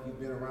Jonah if you've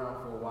been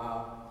around for a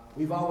while.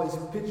 We've always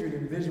pictured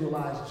and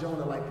visualized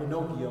Jonah like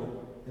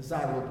Pinocchio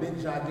inside of a big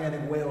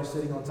gigantic whale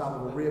sitting on top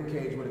of a rib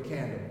cage with a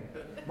candle.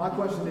 My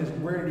question is,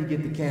 where did he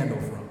get the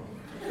candle from?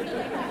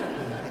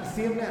 I can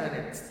see him down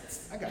there.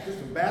 I got this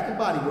from Bath and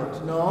Body Works.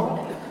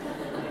 No,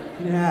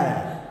 he didn't have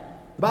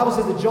that. The Bible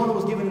says that Jonah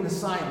was given an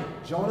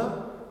assignment.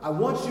 Jonah, I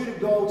want you to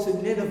go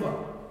to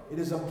Nineveh. It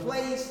is a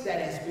place that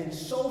has been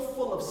so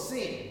full of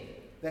sin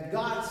that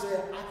God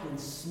said, I can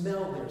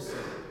smell their sin.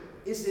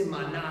 It's in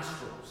my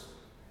nostrils.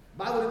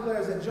 The Bible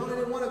declares that Jonah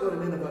didn't want to go to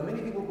Nineveh.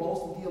 Many people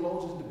boast and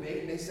theologians debate,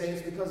 and they say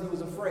it's because he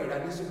was afraid. I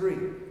disagree.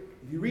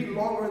 If you read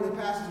longer in the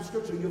passage of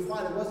Scripture, you'll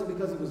find it wasn't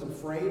because he was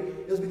afraid.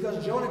 It was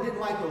because Jonah didn't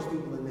like those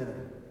people in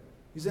Nineveh.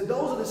 He said,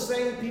 those are the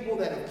same people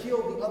that have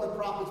killed the other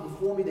prophets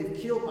before me. They've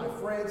killed my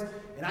friends.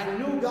 And I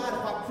knew, God,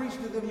 if I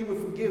preached to them, you would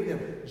forgive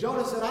them.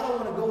 Jonah said, I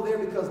don't want to go there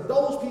because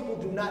those people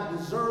do not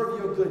deserve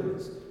your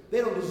goodness.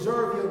 They don't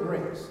deserve your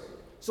grace.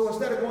 So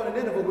instead of going to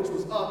Nineveh, which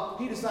was up,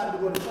 he decided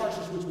to go to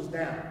Tarshish, which was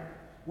down.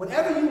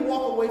 Whenever you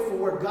walk away from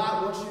where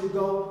God wants you to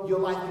go, your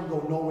life can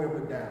go nowhere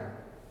but down.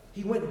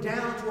 He went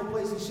down to a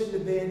place he shouldn't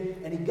have been,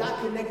 and he got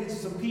connected to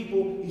some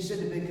people he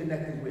shouldn't have been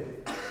connected with.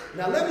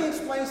 Now let me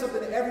explain something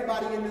to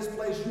everybody in this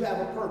place. You have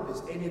a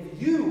purpose, and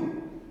if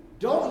you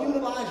don't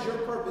utilize your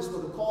purpose for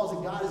the cause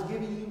that God has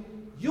given you,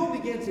 you'll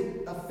begin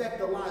to affect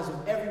the lives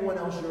of everyone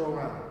else you're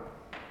around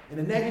in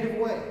a negative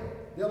way.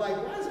 They're like,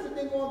 why is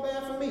everything going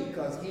bad for me?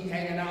 Because he's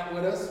hanging out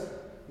with us.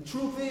 The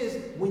truth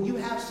is, when you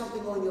have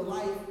something on your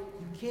life,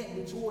 you can't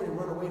be toward and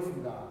run away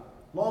from God.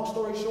 Long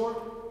story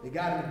short, they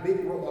got in a big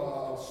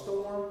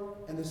storm,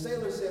 and the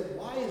sailor said,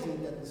 why is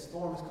it that the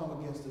storm has come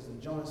against us?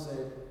 And Jonah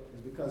said,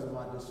 it's because of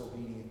my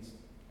disobedience.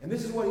 And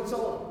this is what he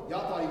told them.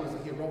 Y'all thought he was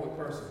a heroic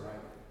person,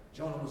 right?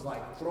 Jonah was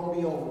like, throw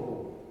me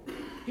overboard.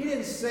 He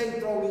didn't say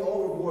throw me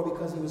overboard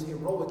because he was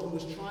heroic. He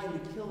was trying to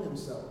kill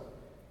himself.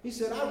 He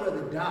said, I'd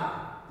rather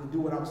die than do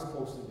what I'm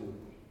supposed to do.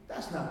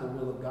 That's not the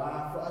will of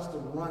God, for us to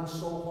run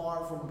so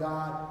hard from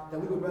God that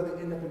we would rather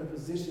end up in a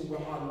position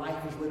where our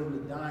life is literally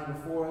dying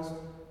before us.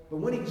 But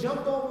when he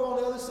jumped over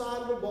on the other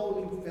side of the boat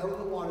and he fell in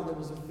the water, there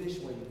was a fish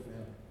waiting for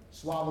him,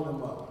 swallowed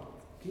him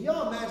up. Can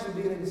y'all imagine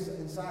being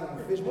inside of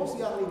a fish? Most of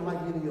y'all don't even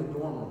like being in your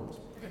dorm rooms.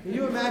 Can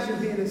you imagine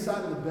being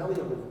inside of the belly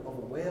of a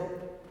whale?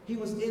 He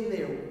was in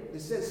there.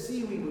 It says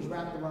seaweed was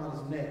wrapped around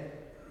his neck.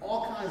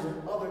 All kinds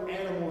of other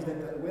animals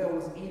that the whale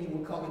was eating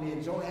were coming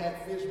in. Jonah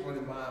had fish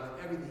running by him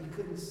and everything he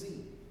couldn't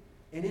see.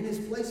 And in his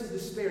place of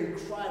despair, he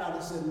cried out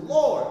and said,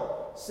 Lord,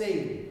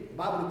 save me. The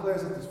Bible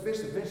declares that this fish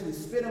eventually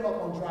spit him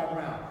up on dry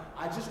ground.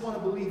 I just want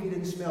to believe he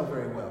didn't smell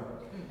very well.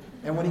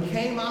 And when he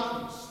came out,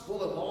 he was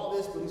full of all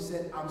this, but he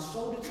said, I'm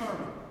so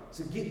determined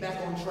to get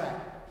back on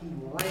track. He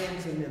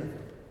ran to Nineveh.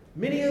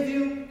 Many of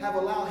you have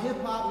allowed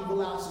hip-hop, you've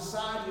allowed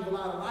society, you've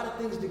allowed a lot of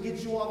things to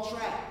get you off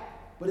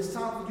track. But it's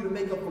time for you to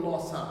make up for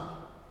lost time.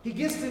 He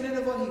gets to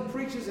Nineveh, he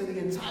preaches, and the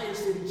entire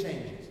city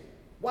changes.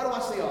 Why do I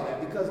say all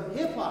that? Because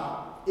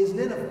hip-hop is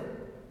Nineveh.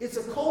 It's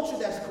a culture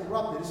that's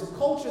corrupted. It's a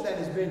culture that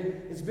has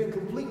been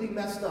completely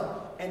messed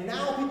up. And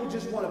now people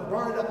just want to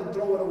burn it up and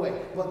throw it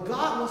away. But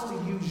God wants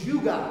to use you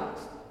guys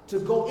to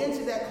go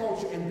into that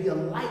culture and be a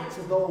light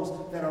to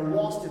those that are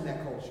lost in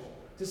that culture.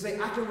 To say,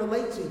 I can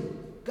relate to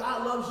you.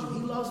 God loves you.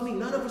 He loves me.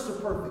 None of us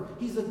are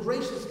perfect. He's a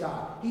gracious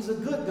God. He's a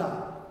good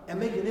God. And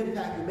make an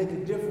impact and make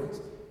a difference.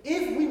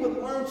 If we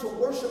would learn to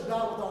worship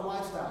God with our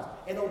lifestyles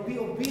and be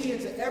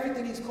obedient to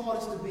everything He's called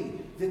us to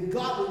be, then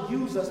God will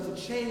use us to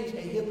change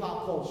a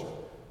hip-hop culture.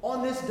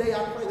 On this day,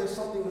 I pray that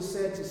something was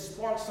said to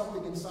spark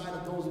something inside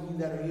of those of you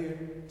that are here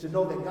to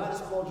know that God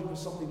has called you for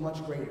something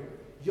much greater.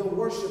 Your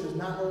worship is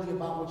not only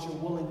about what you're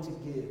willing to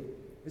give,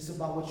 it's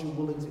about what you're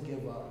willing to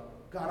give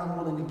up. God, I'm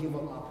willing to give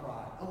up my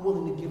pride. I'm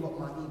willing to give up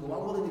my ego.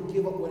 I'm willing to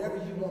give up whatever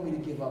you want me to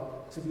give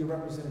up to be a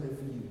representative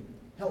for you.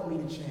 Help me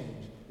to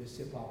change this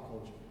hip-hop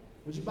culture.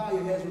 Would you bow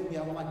your heads with me?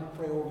 I would like to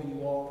pray over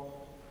you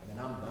all, and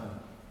then I'm done.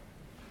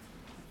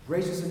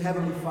 Gracious and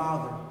Heavenly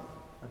Father,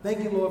 I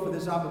thank you, Lord, for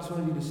this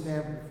opportunity to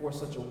stand before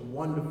such a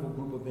wonderful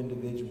group of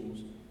individuals.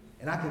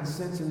 And I can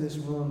sense in this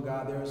room,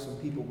 God, there are some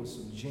people with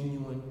some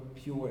genuine,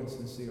 pure, and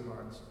sincere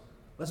hearts.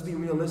 Let's be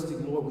realistic,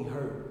 Lord. We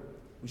hurt.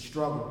 We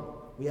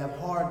struggle. We have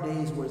hard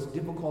days where it's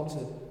difficult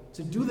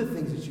to do the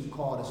things that you've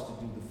called us to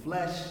do. The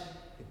flesh,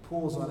 it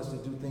pulls on us to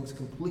do things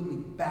completely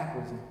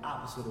backwards and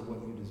opposite of what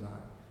you desire.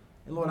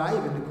 And Lord, I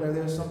even declare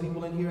there are some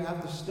people in here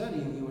after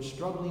studying you are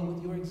struggling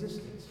with your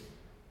existence.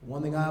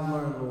 One thing I've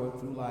learned, Lord,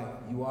 through life,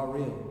 you are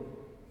real.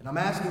 And I'm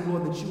asking,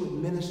 Lord, that you would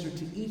minister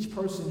to each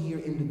person here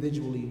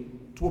individually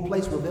to a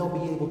place where they'll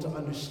be able to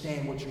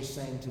understand what you're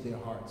saying to their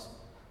hearts.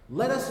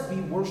 Let us be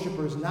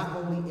worshipers not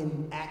only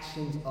in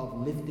actions of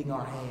lifting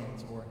our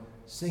hands or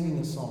singing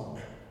a song,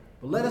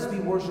 but let us be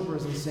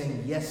worshipers in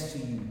saying yes to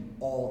you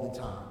all the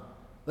time.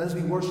 Let us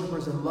be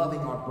worshipers in loving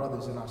our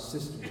brothers and our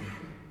sisters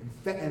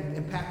and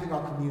impacting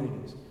our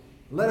communities.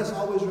 Let us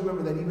always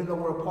remember that even though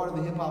we're a part of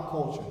the hip-hop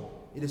culture,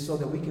 it is so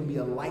that we can be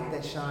a light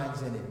that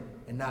shines in it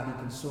and not be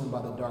consumed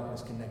by the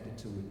darkness connected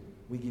to it.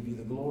 We give you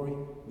the glory,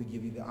 we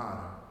give you the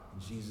honor. In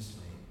Jesus'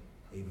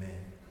 name, amen.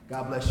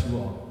 God bless you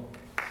all.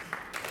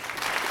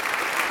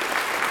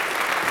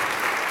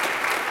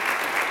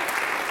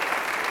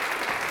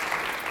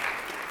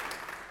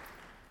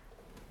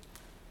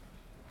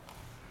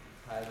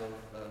 Title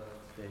of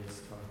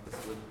today's talk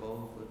is Live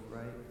Bold, Live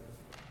Right,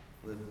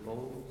 Live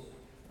Bold.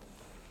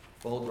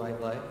 Bold,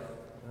 right life.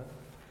 Huh?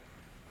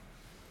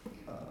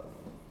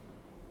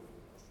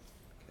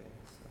 Okay,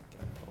 so I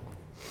got bold.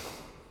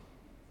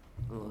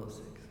 I'm a little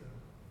sick, so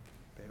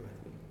bear with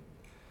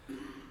me.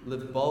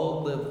 Live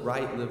bold, live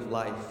right, live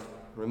life.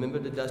 Remember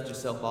to dust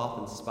yourself off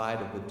in spite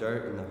of the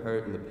dirt and the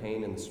hurt and the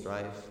pain and the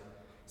strife.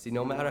 See,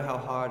 no matter how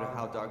hard or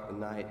how dark the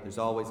night, there's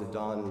always a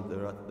dawn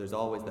and there's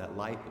always that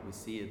light that we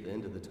see at the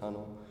end of the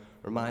tunnel.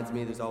 Reminds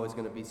me there's always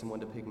going to be someone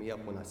to pick me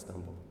up when I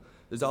stumble.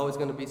 There's always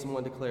going to be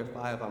someone to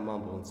clarify if I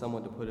mumble and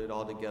someone to put it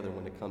all together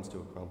when it comes to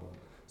a crumble.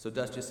 So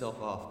dust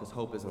yourself off, because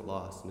hope isn't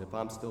lost. And if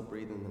I'm still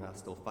breathing, then I'll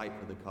still fight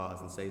for the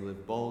cause and say,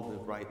 live bold,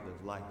 live right,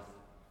 live life.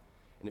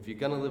 And if you're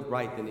going to live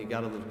right, then you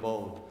got to live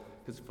bold.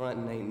 Because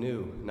frontin' ain't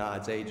new, nah,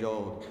 it's age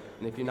old.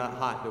 And if you're not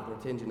hot, don't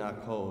pretend you're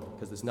not cold,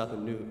 because there's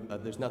nothing new,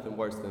 there's nothing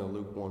worse than a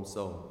lukewarm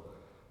soul.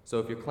 So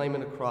if you're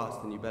claiming a cross,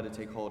 then you better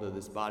take hold of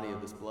this body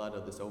of this blood,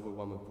 of this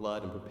overwhelming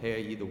flood, and prepare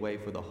ye the way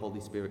for the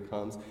Holy Spirit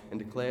comes, and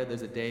declare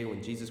there's a day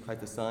when Jesus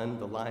Christ the Son,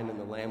 the Lion and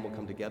the Lamb will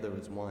come together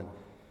as one.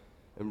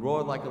 And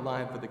roar like a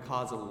lion for the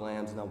cause of the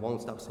lambs, and I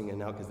won't stop singing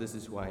now, because this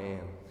is who I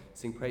am.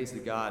 Sing praise to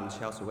God and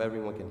shout so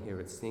everyone can hear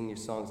it. Sing your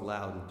songs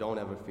loud and don't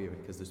ever fear it,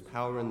 because there's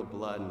power in the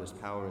blood and there's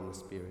power in the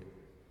Spirit.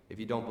 If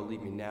you don't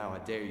believe me now, I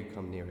dare you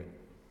come near it.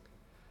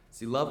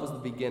 See, love was the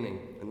beginning,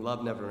 and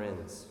love never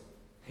ends.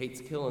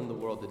 Hate's killing the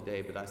world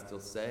today, but I still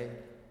say,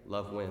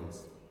 love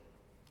wins.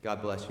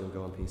 God bless you and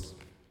go in peace.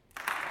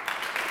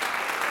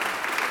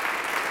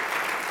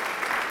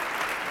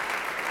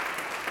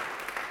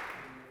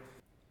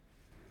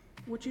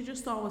 What you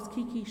just saw was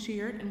Kiki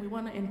Sheard, and we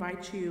want to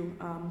invite you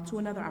to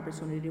another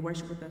opportunity to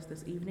worship with us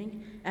this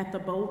evening at the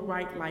Bold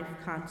Right Life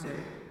concert.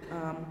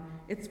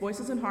 It's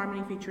Voices in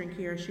Harmony featuring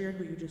Kiara Sheard,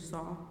 who you just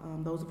saw.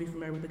 Those of you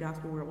familiar with the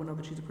gospel world will know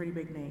that she's a pretty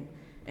big name.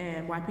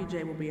 And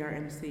YPJ will be our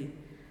MC.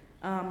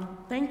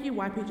 Thank you,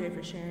 YPJ,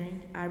 for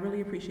sharing. I really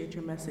appreciate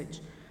your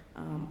message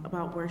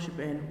about worship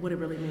and what it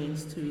really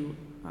means to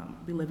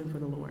be living for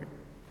the Lord.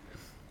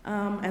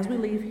 As we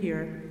leave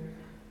here,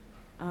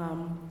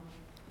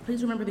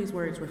 please remember these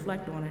words,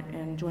 reflect on it,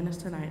 and join us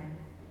tonight.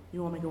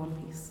 You all may go in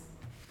peace.